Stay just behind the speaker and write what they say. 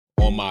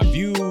on my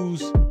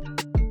views,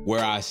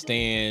 where I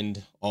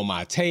stand on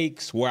my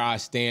takes, where I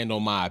stand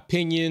on my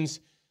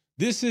opinions.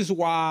 This is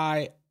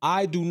why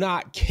I do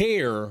not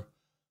care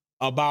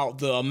about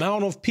the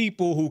amount of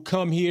people who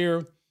come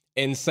here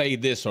and say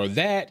this or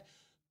that,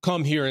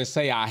 come here and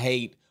say I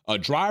hate a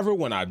driver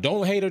when I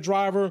don't hate a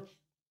driver,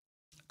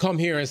 come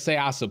here and say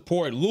I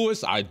support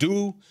Lewis, I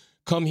do.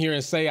 Come here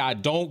and say I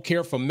don't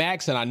care for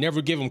Max and I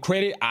never give him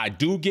credit. I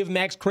do give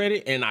Max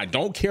credit and I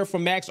don't care for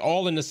Max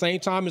all in the same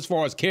time as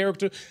far as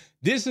character.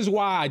 This is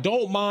why I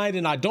don't mind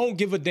and I don't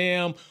give a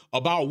damn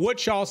about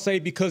what y'all say,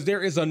 because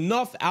there is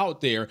enough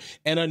out there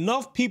and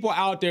enough people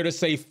out there to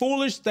say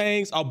foolish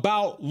things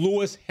about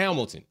Lewis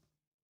Hamilton.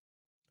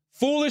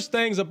 Foolish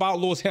things about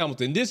Lewis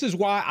Hamilton. This is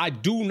why I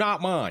do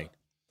not mind.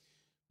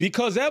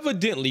 Because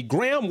evidently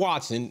Graham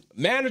Watson,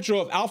 manager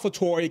of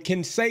AlphaTauri,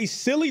 can say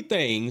silly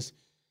things,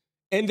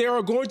 and there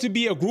are going to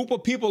be a group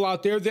of people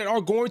out there that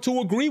are going to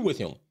agree with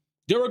him.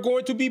 There are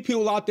going to be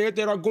people out there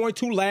that are going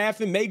to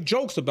laugh and make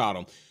jokes about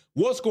him.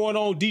 What's going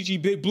on,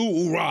 DG Big Blue?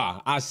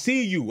 Hoorah. I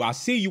see you. I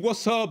see you.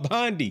 What's up,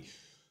 Bondi?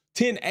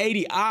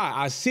 1080i.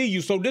 I see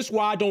you. So this is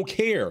why I don't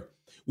care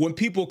when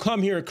people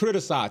come here and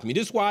criticize me.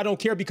 This is why I don't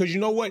care, because you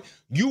know what?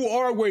 You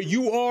are where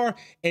you are,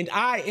 and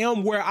I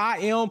am where I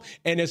am.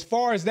 And as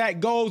far as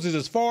that goes is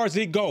as far as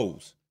it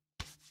goes.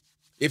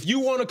 If you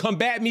want to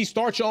combat me,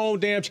 start your own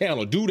damn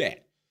channel. Do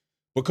that.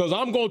 Because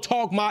I'm going to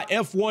talk my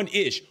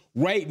F1-ish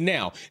right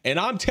now. And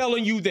I'm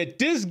telling you that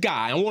this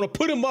guy, I want to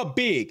put him up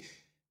big.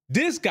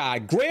 This guy,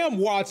 Graham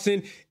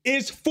Watson,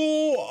 is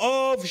full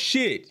of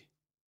shit.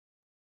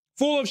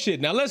 Full of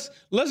shit. Now,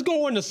 let's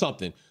go into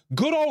something.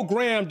 Good old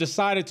Graham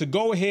decided to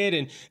go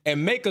ahead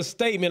and make a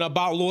statement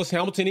about Lewis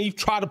Hamilton. He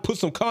tried to put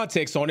some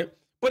context on it,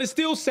 but it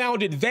still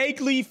sounded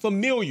vaguely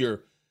familiar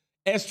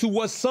as to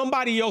what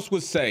somebody else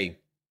would say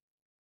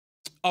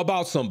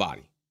about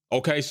somebody.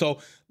 Okay, so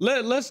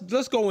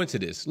let's go into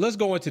this. Let's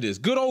go into this.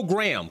 Good old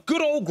Graham.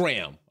 Good old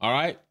Graham. All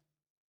right.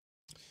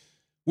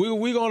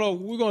 We're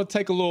gonna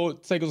take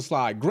a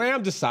slide.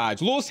 Graham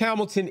decides Lewis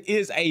Hamilton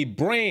is a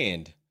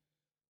brand.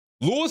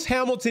 Lewis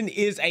Hamilton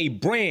is a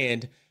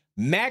brand.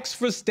 Max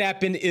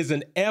Verstappen is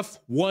an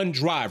F1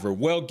 driver.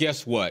 Well,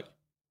 guess what?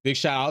 Big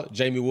shout out,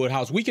 Jamie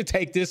Woodhouse. We could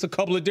take this a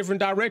couple of different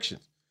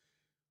directions.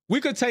 We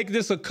could take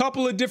this a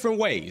couple of different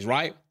ways,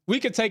 right? We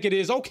could take it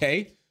as,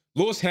 okay,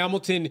 Lewis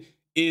Hamilton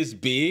is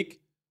big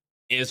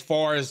as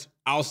far as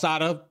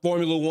outside of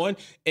Formula One,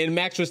 and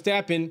Max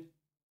Verstappen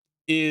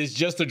is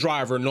just a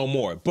driver, no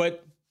more.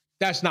 But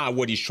that's not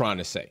what he's trying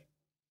to say.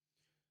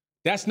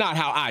 That's not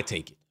how I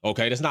take it.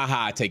 Okay, that's not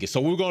how I take it.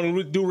 So we're going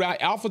to do right.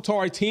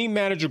 AlphaTauri team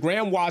manager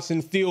Graham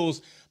Watson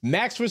feels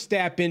Max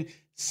Verstappen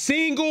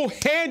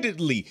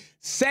single-handedly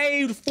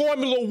saved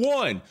Formula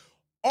One.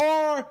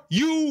 Are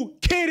you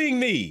kidding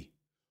me?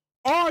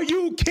 Are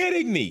you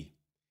kidding me?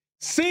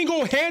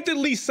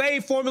 Single-handedly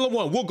saved Formula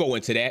One. We'll go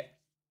into that.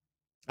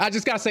 I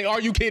just got to say, are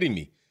you kidding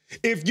me?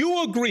 If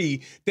you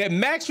agree that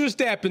Max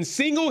Verstappen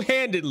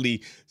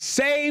single-handedly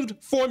saved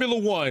Formula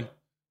One,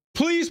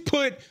 please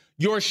put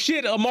your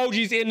shit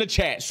emojis in the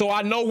chat so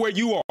I know where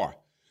you are.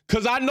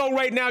 Because I know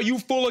right now you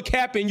full of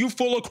cap and you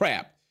full of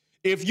crap.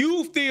 If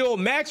you feel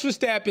Max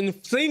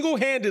Verstappen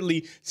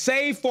single-handedly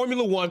saved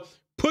Formula One,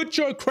 put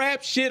your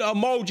crap shit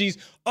emojis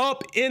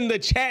up in the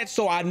chat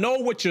so I know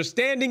what you're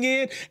standing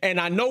in and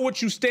I know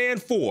what you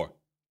stand for,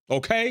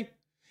 okay?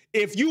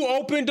 If you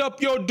opened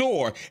up your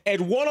door at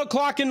 1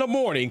 o'clock in the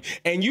morning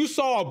and you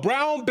saw a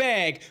brown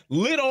bag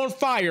lit on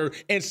fire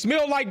and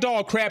smelled like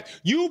dog crap,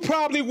 you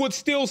probably would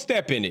still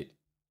step in it.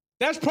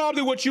 That's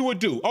probably what you would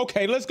do.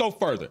 Okay, let's go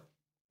further.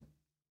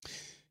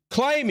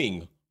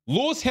 Claiming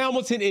Lewis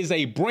Hamilton is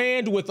a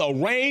brand with a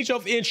range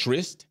of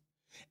interest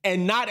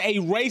and not a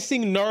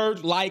racing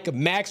nerd like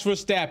Max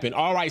Verstappen.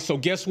 All right, so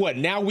guess what?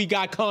 Now we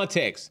got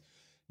context.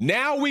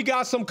 Now we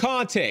got some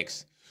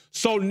context.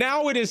 So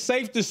now it is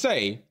safe to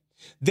say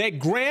that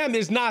Graham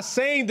is not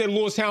saying that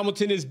Lewis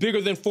Hamilton is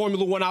bigger than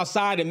Formula One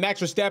outside and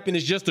Max Verstappen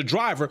is just a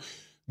driver.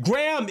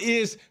 Graham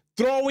is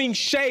throwing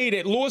shade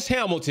at Lewis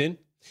Hamilton,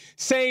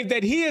 saying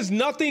that he is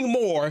nothing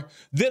more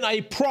than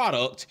a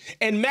product,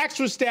 and Max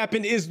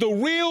Verstappen is the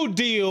real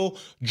deal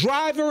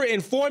driver in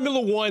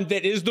Formula One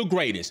that is the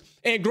greatest.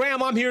 And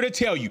Graham, I'm here to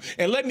tell you,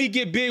 and let me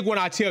get big when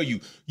I tell you,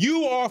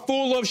 you are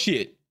full of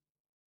shit.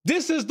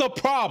 This is the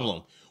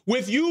problem.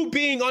 With you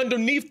being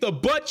underneath the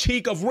butt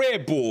cheek of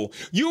Red Bull,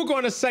 you're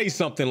going to say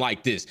something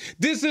like this.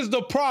 This is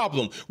the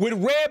problem. With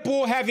Red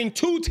Bull having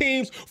 2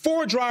 teams,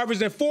 4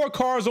 drivers, and 4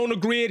 cars on the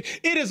grid,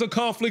 it is a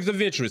conflict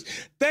of interest.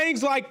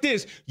 Things like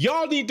this,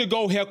 y'all need to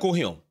go heckle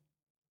him.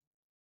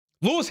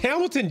 Lewis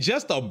Hamilton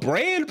just a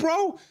brand,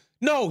 bro?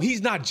 No,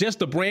 he's not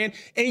just a brand.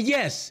 And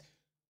yes,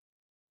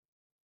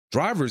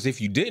 drivers,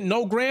 if you didn't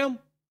know, Graham,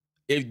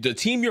 if the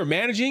team you're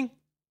managing,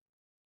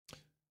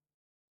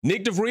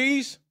 Nick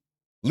DeVries,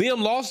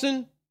 Liam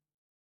Lawson,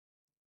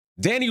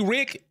 Danny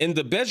Rick, and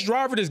the best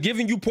driver that's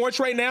giving you points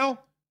right now,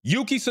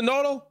 Yuki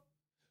Tsunoda,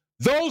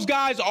 those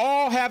guys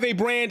all have a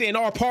brand and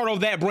are part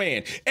of that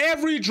brand.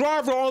 Every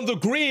driver on the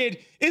grid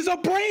is a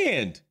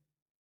brand.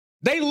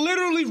 They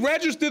literally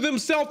register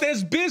themselves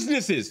as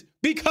businesses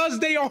because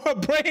they are a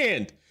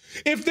brand.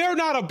 If they're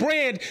not a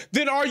brand,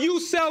 then are you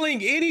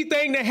selling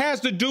anything that has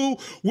to do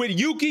with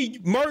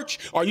Yuki merch?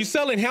 Are you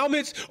selling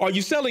helmets? Are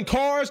you selling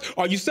cars?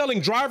 Are you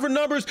selling driver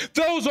numbers?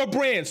 Those are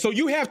brands. So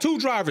you have two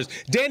drivers.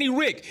 Danny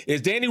Rick.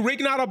 Is Danny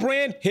Rick not a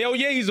brand? Hell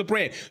yeah, he's a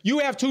brand. You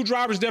have two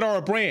drivers that are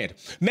a brand.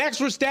 Max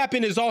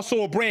Verstappen is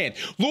also a brand.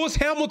 Lewis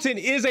Hamilton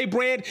is a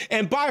brand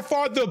and by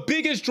far the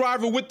biggest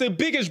driver with the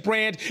biggest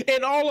brand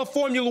in all of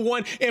Formula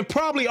One and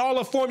probably all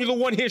of Formula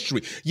One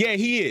history. Yeah,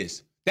 he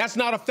is. That's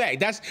not a fact.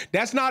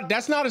 That's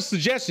not a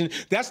suggestion.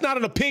 That's not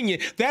an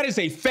opinion. That is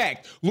a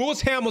fact. Lewis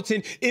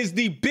Hamilton is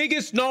the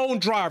biggest known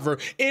driver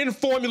in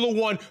Formula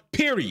One,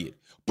 period.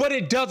 But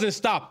it doesn't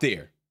stop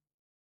there.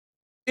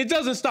 It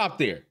doesn't stop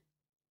there.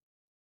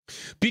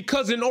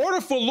 Because in order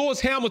for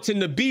Lewis Hamilton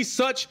to be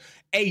such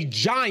a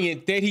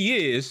giant that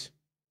he is,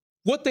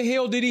 what the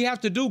hell did he have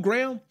to do,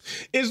 Graham?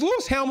 Is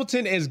Lewis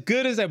Hamilton as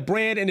good as a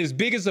brand and as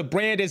big as a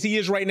brand as he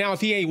is right now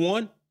if he ain't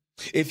won?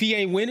 If he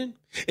ain't winning?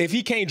 If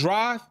he can't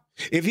drive?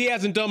 If he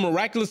hasn't done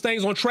miraculous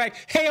things on track?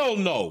 Hell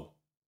no.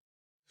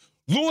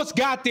 Lewis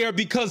got there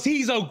because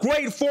he's a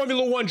great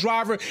Formula One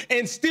driver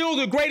and still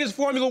the greatest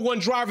Formula One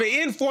driver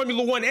in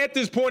Formula One at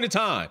this point in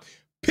time.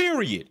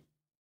 Period.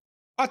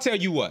 I'll tell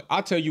you what,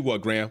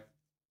 Graham.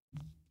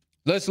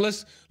 Let's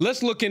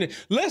look in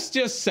it. Let's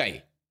just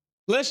say,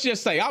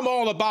 I'm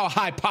all about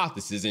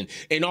hypotheses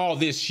and all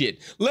this shit.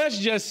 Let's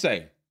just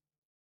say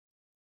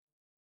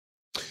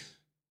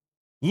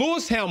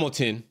Lewis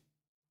Hamilton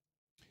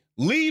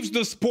leaves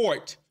the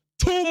sport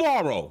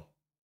tomorrow.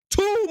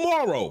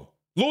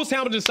 Lewis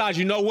Hamilton decides,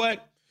 you know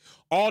what?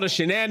 All the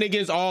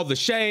shenanigans, all the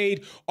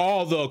shade,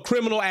 all the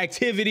criminal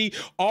activity,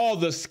 all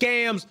the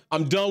scams,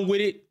 I'm done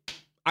with it.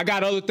 I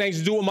got other things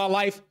to do in my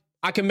life.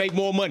 I can make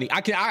more money.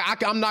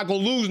 I'm not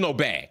going to lose no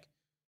bag.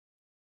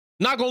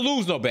 Not going to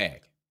lose no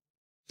bag.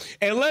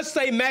 And let's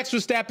say Max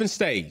Verstappen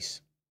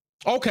stays.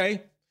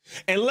 Okay.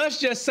 And let's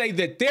just say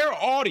that their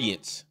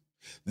audience,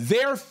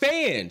 their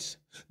fans,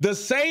 the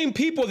same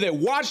people that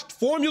watched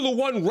Formula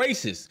One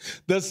races,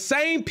 the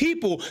same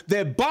people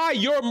that buy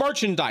your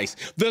merchandise,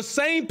 the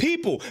same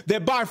people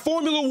that buy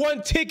Formula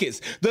One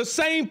tickets, the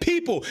same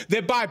people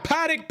that buy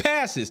paddock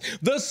passes,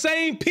 the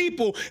same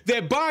people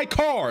that buy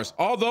cars,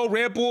 although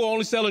Red Bull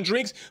only selling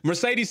drinks,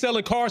 Mercedes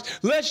selling cars.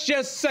 Let's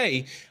just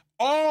say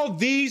all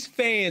these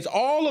fans,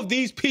 all of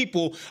these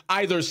people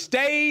either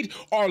stayed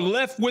or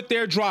left with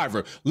their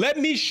driver. Let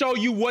me show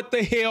you what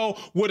the hell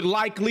would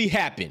likely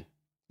happen.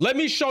 Let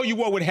me show you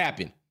what would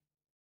happen.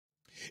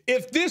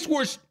 If this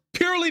were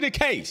purely the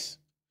case,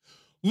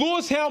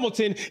 Lewis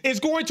Hamilton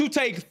is going to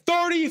take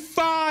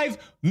 35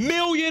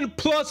 million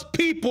plus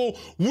people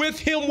with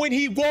him when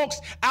he walks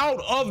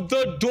out of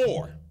the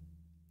door.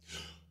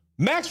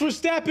 Max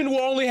Verstappen will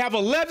only have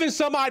 11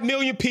 some odd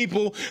million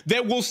people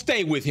that will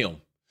stay with him.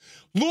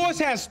 Lewis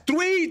has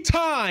 3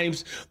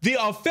 times the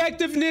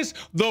effectiveness,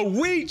 the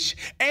reach,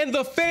 and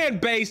the fan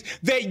base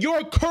that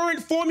your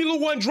current Formula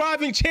One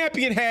driving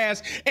champion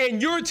has, and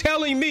you're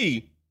telling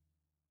me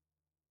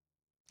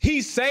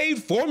he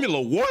saved Formula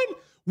One?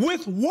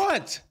 With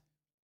what?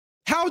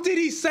 How did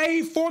he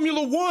save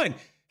Formula One?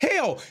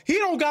 Hell, he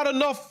don't got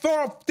enough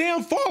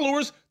damn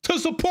followers to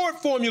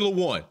support Formula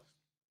One.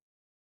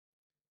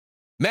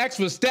 Max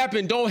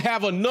Verstappen don't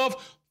have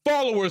enough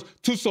followers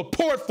to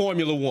support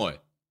Formula One.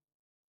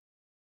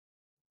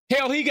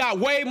 Hell, he got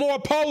way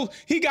more posts.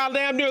 He got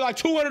damn near like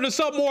 200 or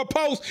something more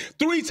posts,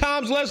 3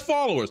 times less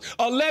followers,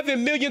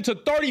 11 million to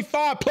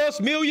 35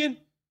 plus million.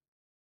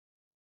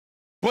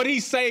 But he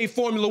saved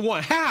Formula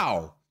One.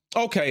 How?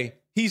 Okay,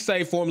 he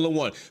saved Formula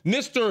One.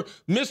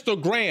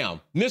 Mr.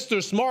 Graham,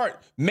 Mr.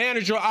 Smart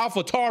Manager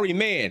AlphaTauri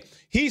man,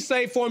 he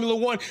saved Formula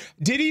One.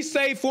 Did he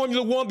save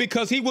Formula One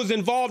because he was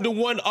involved in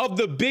one of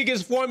the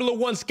biggest Formula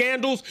One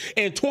scandals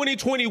in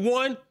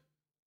 2021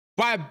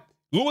 by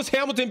Lewis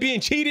Hamilton being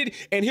cheated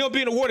and him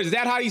being awarded? Is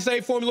that how he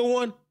saved Formula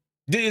One?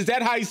 Is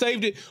that how he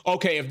saved it?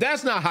 Okay, if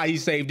that's not how he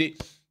saved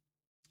it,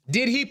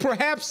 did he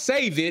perhaps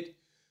save it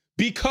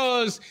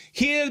because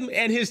him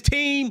and his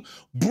team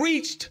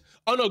breached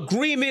an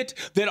agreement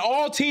that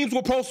all teams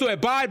were supposed to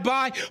abide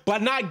by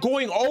not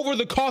going over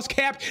the cost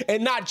cap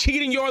and not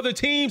cheating your other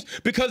teams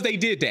because they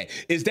did that?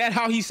 Is that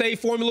how he saved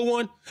Formula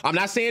One? I'm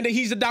not saying that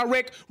he's a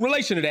direct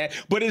relation to that,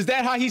 but is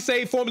that how he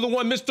saved Formula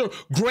One, Mr.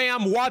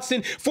 Graham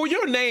Watson? For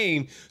your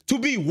name to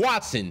be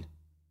Watson,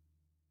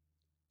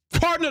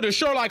 partner to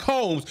Sherlock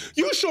Holmes,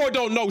 you sure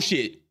don't know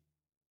shit.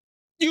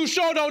 You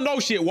sure don't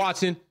know shit,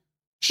 Watson.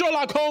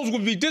 Sherlock Holmes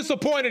would be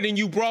disappointed in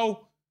you,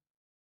 bro.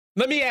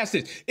 Let me ask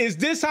this. Is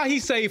this how he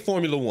saved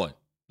Formula One?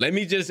 Let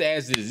me just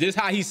ask this. Is this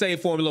how he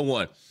saved Formula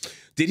One?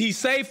 Did he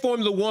save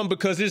Formula One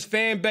because his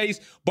fan base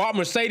bought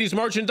Mercedes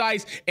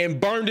merchandise and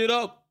burned it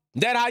up?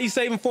 That how he's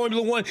saving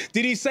Formula One?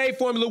 Did he save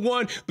Formula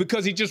One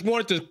because he just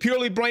wanted to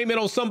purely blame it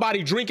on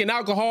somebody drinking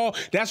alcohol?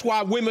 That's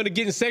why women are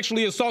getting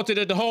sexually assaulted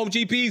at the home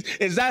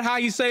GPs. Is that how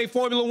he saved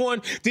Formula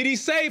One? Did he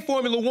save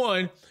Formula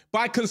One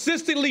by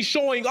consistently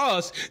showing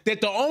us that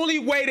the only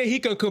way that he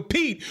can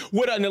compete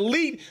with an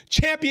elite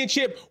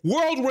championship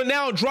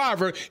world-renowned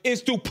driver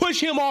is to push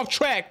him off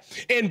track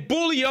and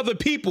bully other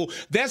people?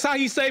 That's how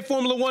he saved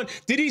Formula One.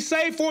 Did he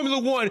save Formula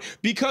One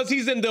because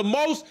he's in the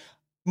most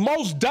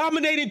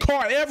dominating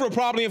car ever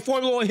probably in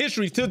Formula One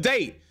history to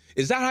date?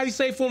 Is that how he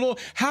saved Formula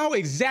One? How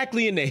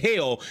exactly in the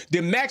hell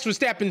did Max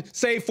Verstappen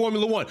save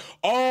Formula One?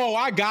 Oh,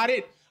 I got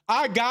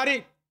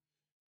it.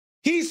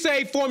 He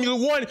saved Formula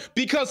One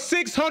because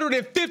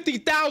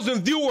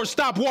 650,000 viewers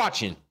stopped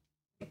watching.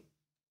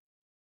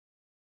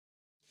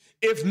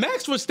 If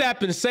Max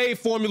Verstappen saved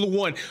Formula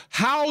One,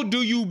 how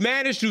do you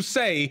manage to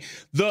say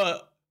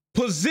the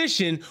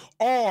position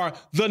or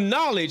the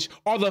knowledge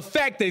or the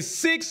fact that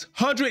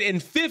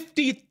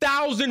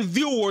 650,000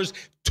 viewers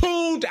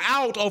tuned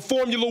out of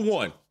Formula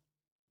One?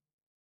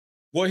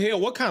 Well,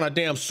 hell, what kind of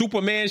damn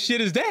Superman shit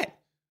is that?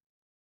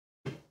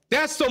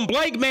 That's some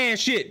Blake Man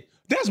shit.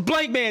 That's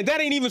Blake Man. That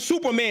ain't even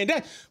Superman.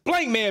 That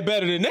Blake Man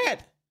better than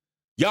that.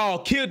 Y'all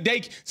killed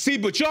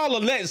but y'all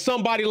are letting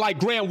somebody like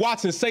Graham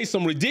Watson say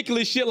some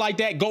ridiculous shit like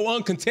that, go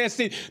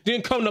uncontested,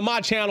 then come to my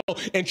channel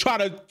and try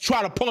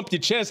to pump your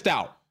chest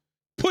out.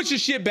 Put your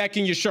shit back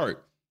in your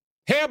shirt.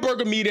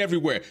 Hamburger meat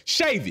everywhere.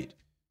 Shave it.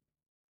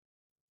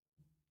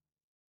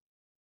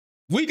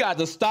 We got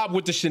to stop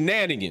with the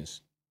shenanigans.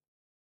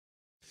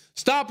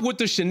 Stop with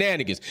the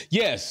shenanigans.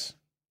 Yes,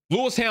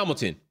 Lewis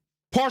Hamilton,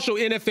 partial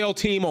NFL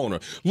team owner.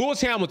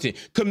 Lewis Hamilton,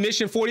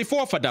 Commission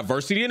 44 for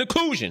diversity and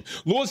inclusion.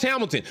 Lewis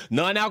Hamilton,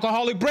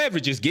 non-alcoholic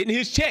beverages, getting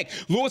his check.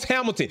 Lewis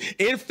Hamilton,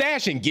 in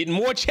fashion, getting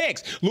more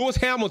checks. Lewis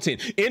Hamilton,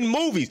 in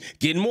movies,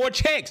 getting more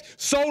checks.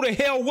 So the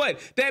hell what?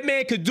 That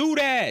man could do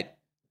that.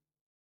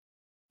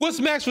 What's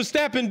Max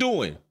Verstappen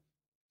doing?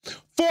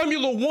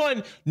 Formula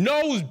One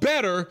knows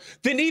better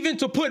than even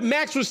to put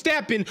Max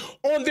Verstappen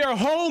on their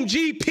home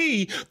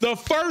GP,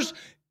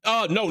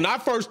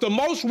 the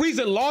most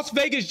recent Las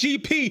Vegas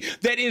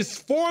GP that is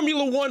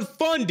Formula One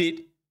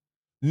funded,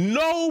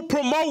 no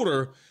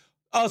promoter,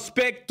 a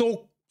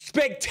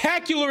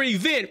spectacular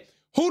event.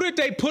 Who did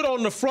they put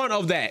on the front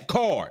of that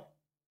card?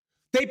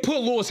 They put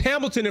Lewis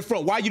Hamilton in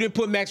front. Why you didn't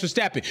put Max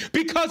Verstappen?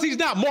 Because he's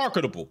not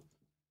marketable.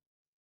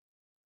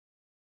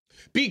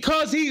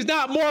 Because he's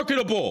not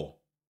marketable.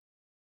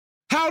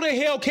 How the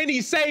hell can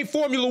he save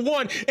Formula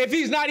One if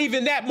he's not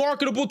even that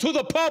marketable to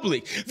the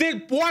public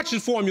that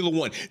watches Formula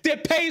One,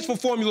 that pays for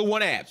Formula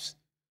One apps?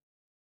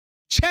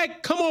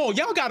 Come on,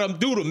 y'all got to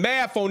do the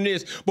math on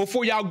this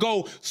before y'all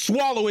go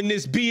swallowing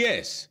this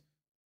BS.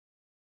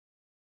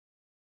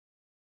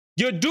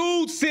 Your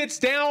dude sits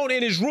down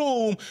in his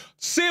room,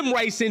 sim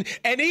racing,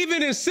 and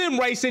even in sim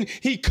racing,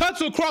 he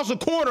cuts across a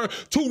corner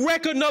to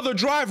wreck another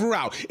driver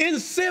out in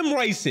sim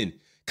racing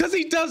because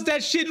he does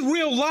that shit in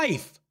real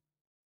life.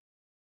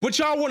 But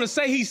y'all want to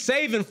say he's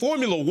saving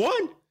Formula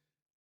One?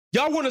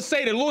 Y'all want to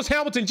say that Lewis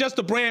Hamilton just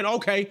a brand?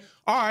 Okay,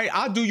 all right,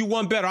 I'll do you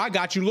one better. I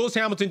got you. Lewis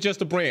Hamilton just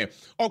a brand.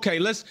 Okay,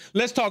 let's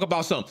talk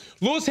about something.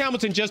 Lewis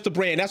Hamilton just a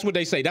brand. That's what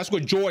they say. That's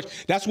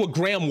what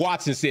Graham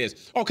Watson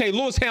says. Okay,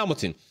 Lewis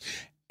Hamilton.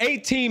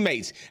 8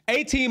 teammates,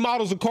 18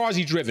 models of cars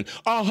he's driven,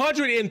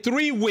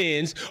 103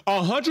 wins,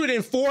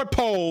 104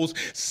 poles,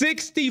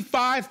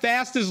 65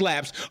 fastest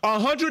laps,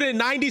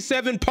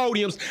 197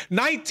 podiums,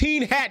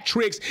 19 hat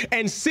tricks,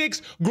 and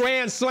 6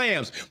 grand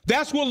slams.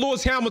 That's what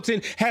Lewis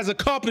Hamilton has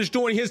accomplished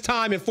during his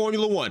time in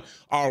Formula One.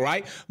 All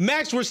right.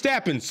 Max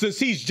Verstappen, since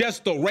he's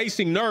just a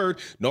racing nerd.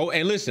 No,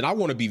 and listen, I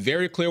want to be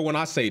very clear when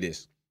I say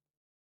this.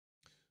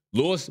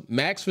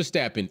 Max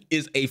Verstappen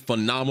is a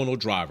phenomenal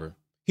driver.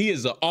 He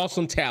is an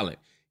awesome talent.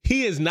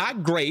 He is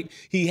not great.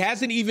 He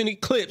hasn't even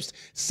eclipsed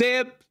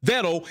Seb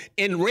Vettel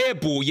in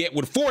Red Bull yet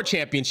with 4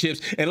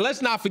 championships. And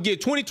let's not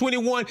forget,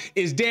 2021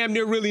 is damn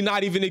near really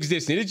not even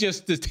existing. It's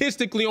just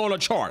statistically on a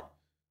chart.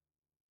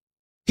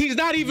 He's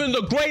not even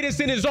the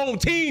greatest in his own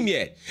team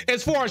yet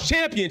as far as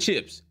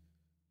championships.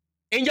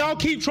 And y'all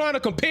keep trying to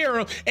compare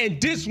him and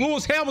diss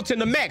Lewis Hamilton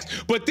to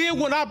Max. But then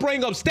when I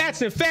bring up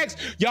stats and facts,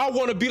 y'all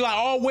want to be like,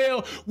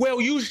 oh, well,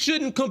 you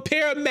shouldn't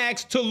compare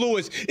Max to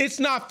Lewis.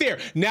 It's not fair.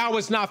 Now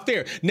it's not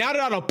fair. Now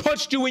that I done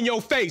punched you in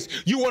your face,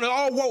 you want to,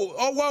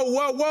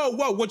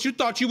 whoa. What, you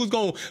thought you was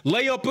going to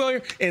lay up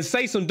there and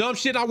say some dumb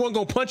shit? I wasn't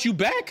going to punch you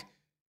back?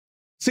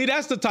 See,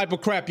 that's the type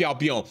of crap y'all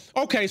be on.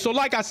 Okay, so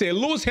like I said,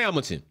 Lewis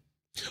Hamilton.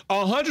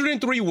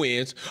 103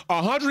 wins,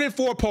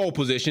 104 pole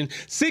position,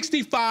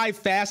 65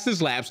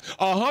 fastest laps,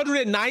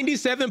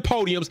 197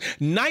 podiums,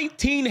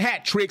 19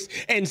 hat tricks,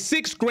 and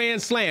 6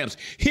 grand slams.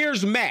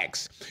 Here's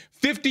Max,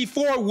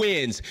 54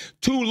 wins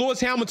to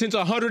Lewis Hamilton's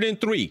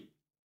 103.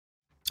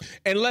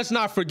 And let's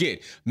not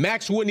forget,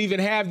 Max wouldn't even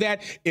have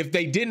that if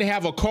they didn't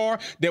have a car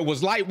that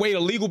was lightweight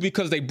illegal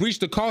because they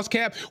breached the cost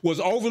cap, was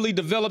overly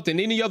developed than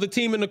any other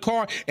team in the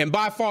car, and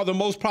by far the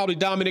most probably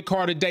dominant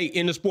car to date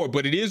in the sport.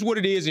 But it is what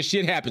it is, and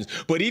shit happens.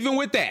 But even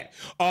with that,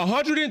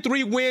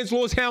 103 wins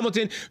Lewis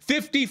Hamilton,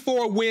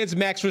 54 wins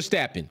Max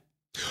Verstappen.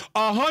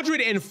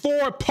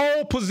 104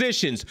 pole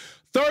positions,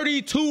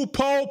 32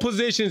 pole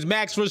positions,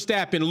 Max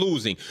Verstappen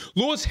losing.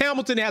 Lewis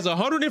Hamilton has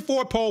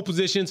 104 pole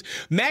positions.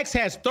 Max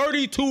has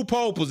 32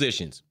 pole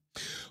positions.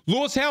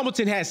 Lewis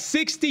Hamilton has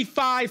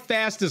 65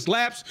 fastest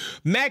laps.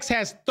 Max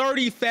has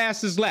 30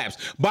 fastest laps.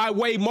 By the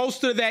way,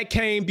 most of that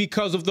came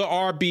because of the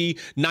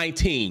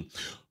RB19.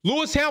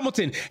 Lewis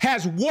Hamilton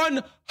has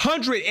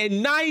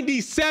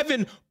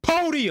 197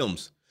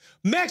 podiums.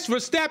 Max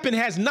Verstappen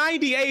has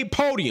 98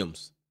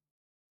 podiums.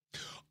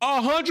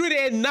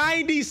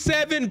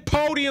 197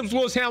 podiums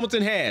Lewis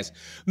Hamilton has.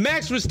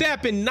 Max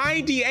Verstappen,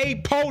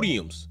 98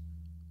 podiums.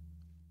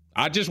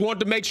 I just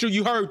wanted to make sure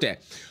you heard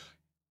that.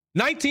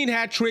 19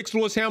 hat tricks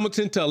Lewis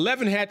Hamilton to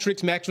 11 hat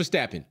tricks Max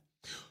Verstappen.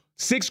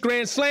 6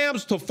 Grand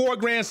Slams to 4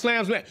 Grand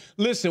Slams.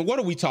 Listen, what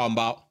are we talking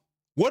about?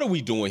 What are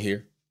we doing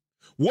here?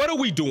 What are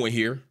we doing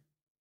here?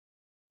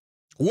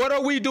 What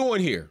are we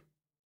doing here?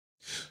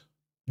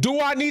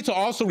 Do I need to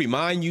also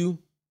remind you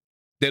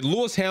that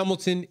Lewis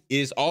Hamilton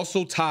is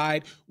also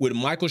tied with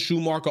Michael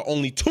Schumacher,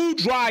 only 2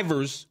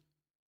 drivers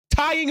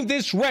tying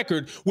this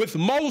record with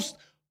most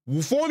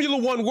Formula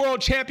One World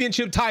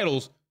Championship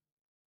titles,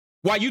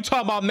 while you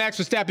talking about Max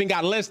Verstappen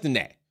got less than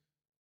that?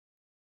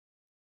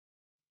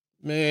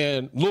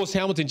 Man, Lewis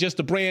Hamilton just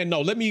a brand.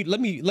 No, let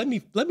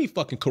me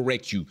fucking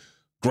correct you,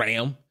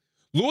 Graham.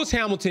 Lewis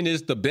Hamilton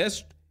is the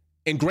best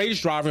and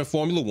greatest driver in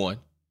Formula One.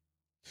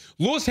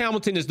 Lewis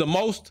Hamilton is the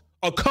most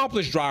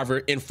accomplished driver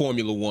in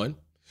Formula One.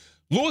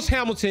 Lewis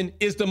Hamilton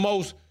is the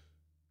most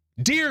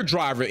dear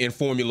driver in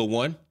Formula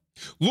One.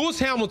 Lewis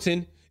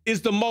Hamilton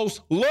is the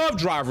most loved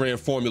driver in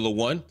Formula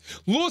One.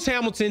 Lewis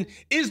Hamilton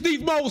is the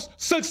most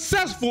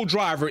successful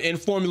driver in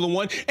Formula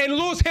One. And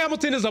Lewis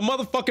Hamilton is a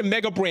motherfucking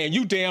mega brand.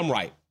 You damn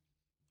right.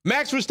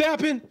 Max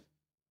Verstappen,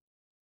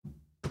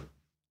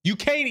 you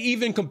can't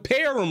even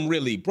compare him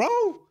really,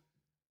 bro.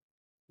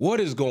 What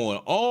is going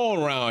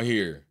on around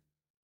here?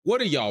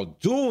 What are y'all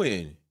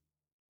doing?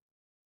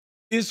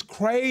 It's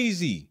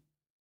crazy.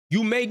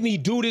 You make me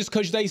do this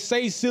because they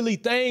say silly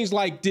things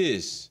like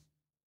this.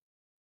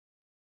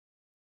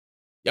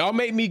 Y'all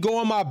make me go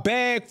in my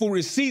bag for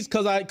receipts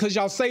because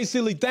y'all say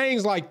silly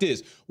things like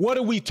this. What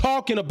are we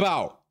talking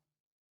about?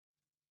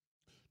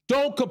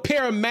 Don't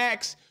compare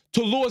Max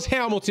to Lewis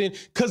Hamilton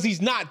because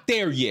he's not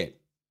there yet.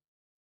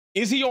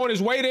 Is he on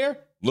his way there?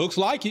 Looks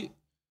like it.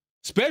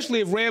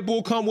 Especially if Red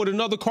Bull come with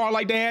another car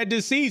like they had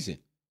this season.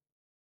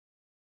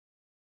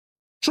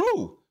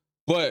 True,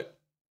 but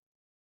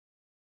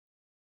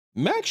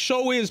Max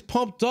sure is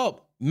pumped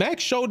up.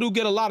 Max sure do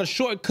get a lot of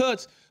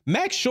shortcuts.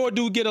 Max sure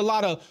do get a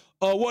lot of,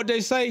 what they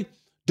say,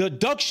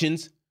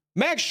 deductions.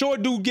 Max sure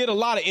do get a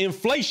lot of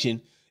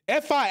inflation.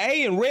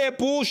 FIA and Red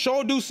Bull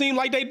sure do seem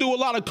like they do a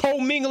lot of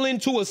co-mingling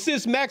to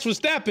assist Max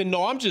Verstappen.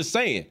 No, I'm just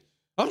saying.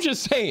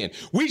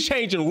 We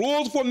changing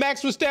rules for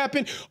Max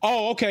Verstappen.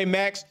 Oh, okay,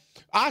 Max.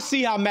 I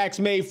see how Max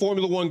made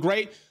Formula One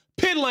great.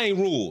 Pit lane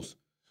rules.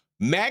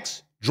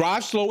 Max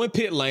drives slow in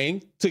pit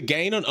lane to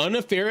gain an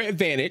unfair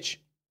advantage.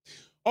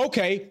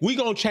 Okay, we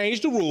gonna change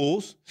the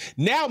rules.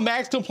 Now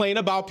Max complain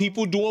about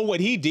people doing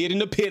what he did in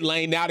the pit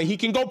lane now that he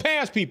can go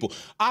past people.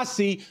 I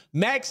see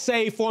Max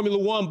saved Formula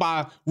One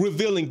by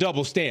revealing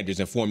double standards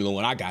in Formula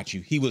One. I got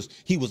you. He was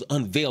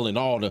unveiling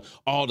all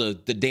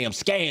the damn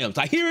scams.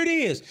 Like, here it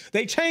is.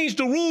 They changed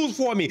the rules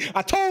for me.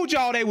 I told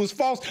y'all they was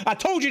false. I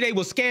told you they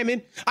was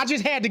scamming. I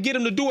just had to get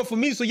them to do it for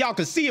me so y'all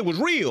could see it was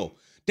real.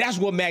 That's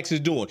what Max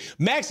is doing.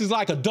 Max is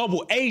like a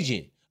double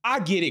agent. I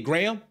get it,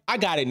 Graham. I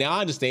got it now.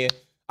 I understand.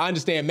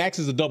 Max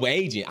is a double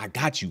agent. I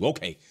got you.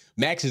 Okay.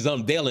 Max is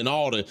unveiling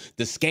all the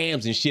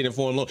scams and shit in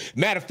Formula One.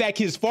 Matter of fact,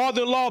 his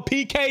father-in-law,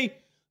 PK,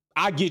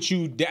 I get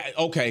you.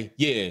 Okay,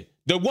 yeah.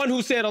 The one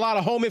who said a lot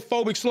of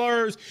homophobic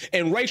slurs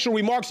and racial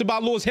remarks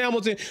about Lewis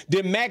Hamilton,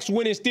 then Max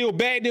went and still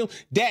bagged him.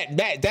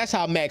 That's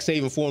how Max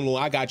saving Formula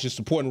One. I got you,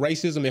 supporting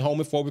racism and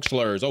homophobic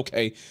slurs.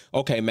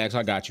 Okay, Max,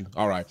 I got you.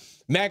 All right.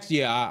 Max,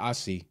 yeah, I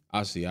see.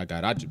 I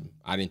got it.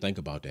 I didn't think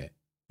about that.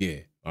 Yeah.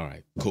 All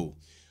right, cool.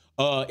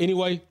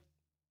 Anyway,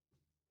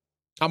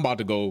 I'm about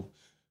to go.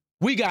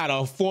 We got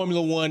a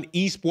Formula One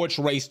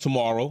esports race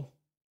tomorrow.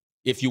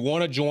 If you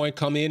want to join,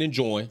 come in and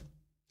join.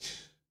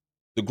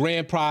 The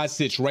grand prize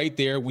sits right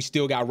there. We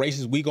still got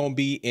races. We're going to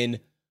be in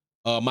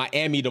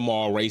Miami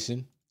tomorrow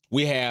racing.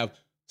 We have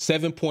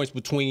 7 points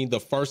between the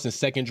first and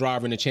second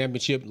driver in the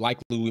championship.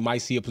 Likely we might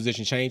see a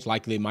position change.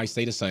 Likely it might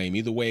stay the same.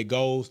 Either way it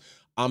goes,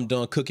 I'm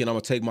done cooking. I'm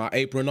going to take my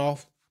apron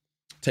off,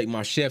 take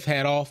my chef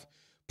hat off,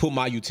 put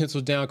my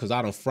utensils down because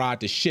I done fried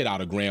the shit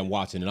out of Graham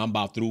Watson, and I'm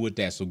about through with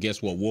that. So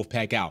guess what?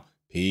 Wolfpack out.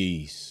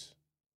 Peace.